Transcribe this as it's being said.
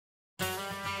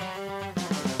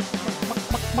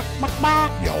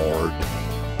Yard.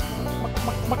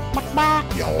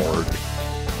 Yard.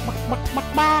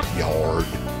 Yard.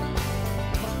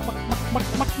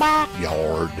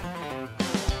 Yard.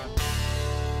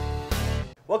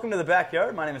 Welcome to the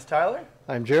backyard. My name is Tyler.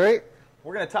 I'm Jerry.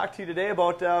 We're going to talk to you today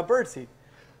about birdseed.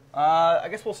 I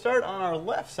guess we'll start on our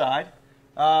left side.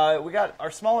 We got our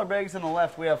smaller bags on the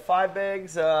left. We have 5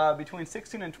 bags, between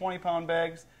 16 and 20 pound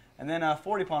bags, and then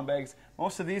 40 pound bags.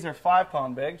 Most of these are 5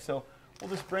 pound bags, so we'll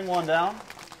just bring one down.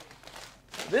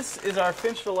 This is our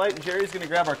Finch Delight, and Jerry's going to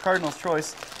grab our Cardinal's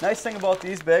Choice. Nice thing about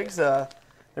these bags, they're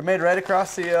made right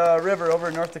across the river over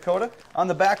in North Dakota. On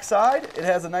the back side, it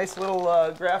has a nice little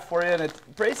graph for you, and it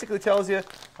basically tells you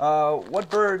what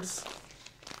birds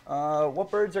are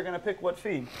going to pick what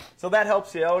feed. So that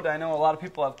helps you out. I know a lot of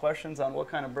people have questions on what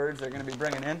kind of birds they're going to be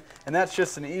bringing in, and that's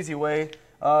just an easy way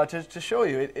to show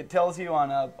you. It tells you on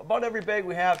about every bag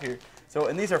we have here. So,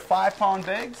 and these are 5 pound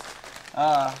bags.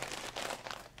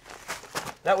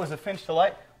 That was a Finch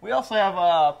Delight. We also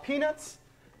have peanuts.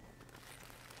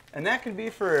 And that can be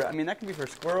for,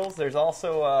 squirrels. There's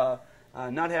also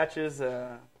nuthatches,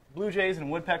 blue jays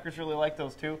and woodpeckers really like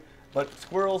those too. But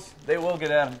squirrels, they will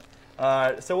get at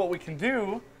them. So what we can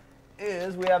do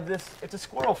is we have this, it's a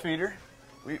squirrel feeder.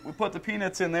 We put the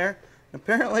peanuts in there.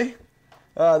 Apparently,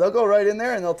 they'll go right in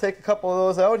there and they'll take a couple of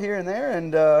those out here and there.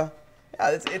 And yeah,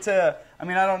 I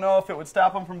don't know if it would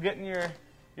stop them from getting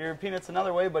your peanuts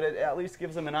another way, but it at least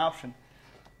gives them an option.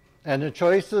 And the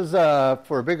choices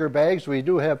for bigger bags, we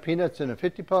do have peanuts in a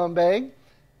 50-pound bag,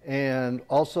 and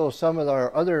also some of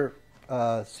our other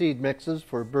seed mixes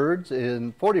for birds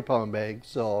in 40-pound bags.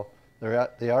 So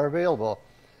they are available.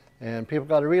 And people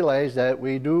got to realize that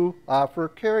we do offer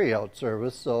carry-out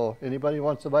service. So anybody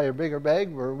wants to buy a bigger bag,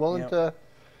 we're willing to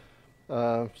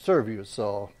serve you.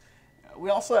 So we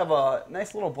also have a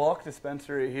nice little bulk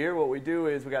dispensary here. What we do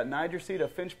is we got Niger seed, a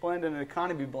Finch blend, and an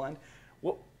economy blend.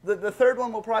 The third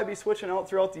one we'll probably be switching out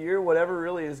throughout the year, whatever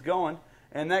really is going.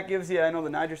 And that gives you, I know the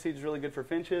Niger seed is really good for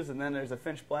finches, and then there's a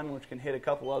Finch blend which can hit a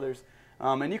couple others.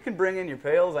 And you can bring in your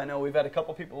pails. I know we've had a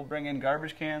couple people bring in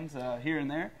garbage cans here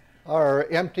and there. Our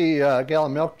empty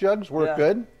gallon milk jugs work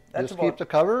good. Just keep the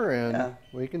cover and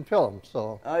we can fill them.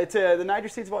 So the Niger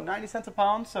seed's about 90 cents a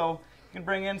pound, so you can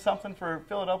bring in something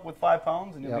fill it up with 5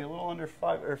 pounds, and you'll be a little under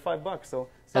 $5. So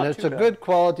it's a good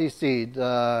quality seed,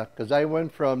 because I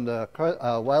went from the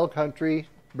wild country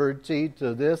bird seed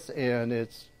to this, and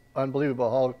it's unbelievable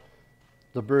how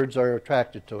the birds are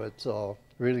attracted to it. So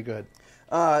really good.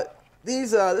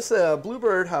 This is a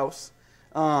bluebird house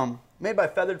made by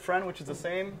Feathered Friend, which is the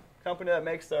same company that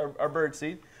makes our bird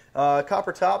seed.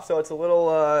 Copper top, so it's a little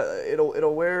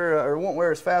it'll wear or won't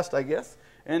wear as fast, I guess.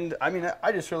 And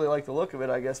I just really like the look of it,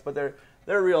 I guess. But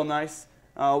they're real nice.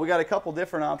 We got a couple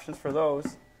different options for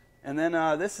those. And then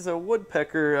this is a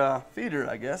woodpecker feeder,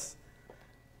 I guess,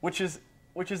 which is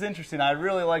interesting. I'd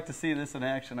really like to see this in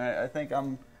action. I think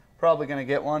I'm probably going to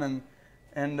get one.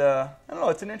 And I don't know.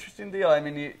 It's an interesting deal.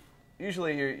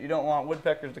 Usually you don't want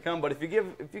woodpeckers to come, but if you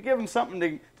give them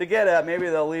something to get at, maybe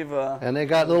they'll leave. And they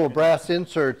got little brass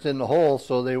inserts in the hole,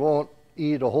 so they won't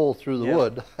eat a hole through the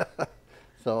wood.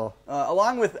 So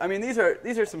along with, these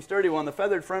are some sturdy ones. The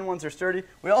Feathered Friend ones are sturdy.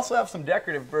 We also have some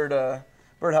decorative bird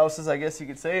houses, I guess you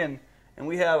could say, and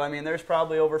we have. There's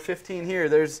probably over 15 here.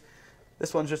 This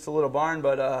one's just a little barn,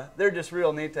 but they're just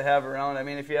real neat to have around.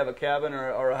 If you have a cabin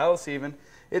or a house even,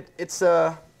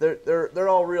 they're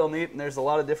all real neat, and there's a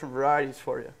lot of different varieties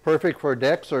for you. Perfect for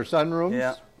decks or sunrooms.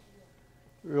 Yeah.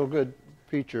 Real good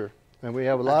feature, and we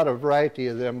have a lot of variety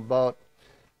of them. About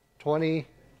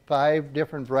 25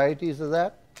 different varieties of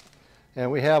that,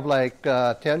 and we have like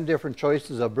 10 different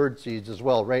choices of bird seeds as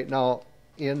well right now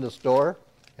in the store,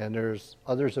 and there's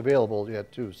others available yet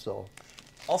too. So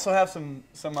also have some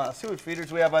suet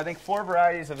feeders. We have, I think, 4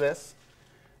 varieties of this,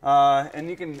 and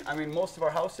you can, most of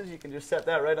our houses you can just set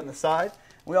that right on the side.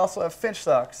 We also have finch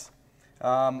stocks,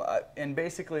 and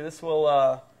basically this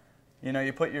will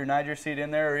you put your Niger seed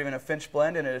in there, or even a Finch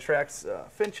blend, and it attracts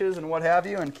finches and what have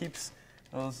you, and keeps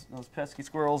those pesky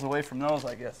squirrels away from those,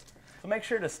 I guess. So make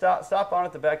sure to stop on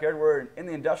at the backyard. We're in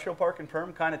the industrial park in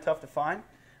Perham, kind of tough to find,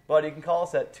 but you can call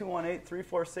us at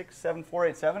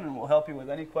 218-346-7487, and we'll help you with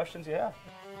any questions you have.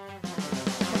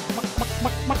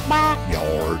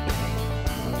 Yard.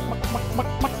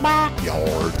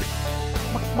 Yard.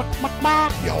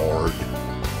 Yard.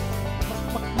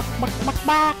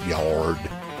 Yard.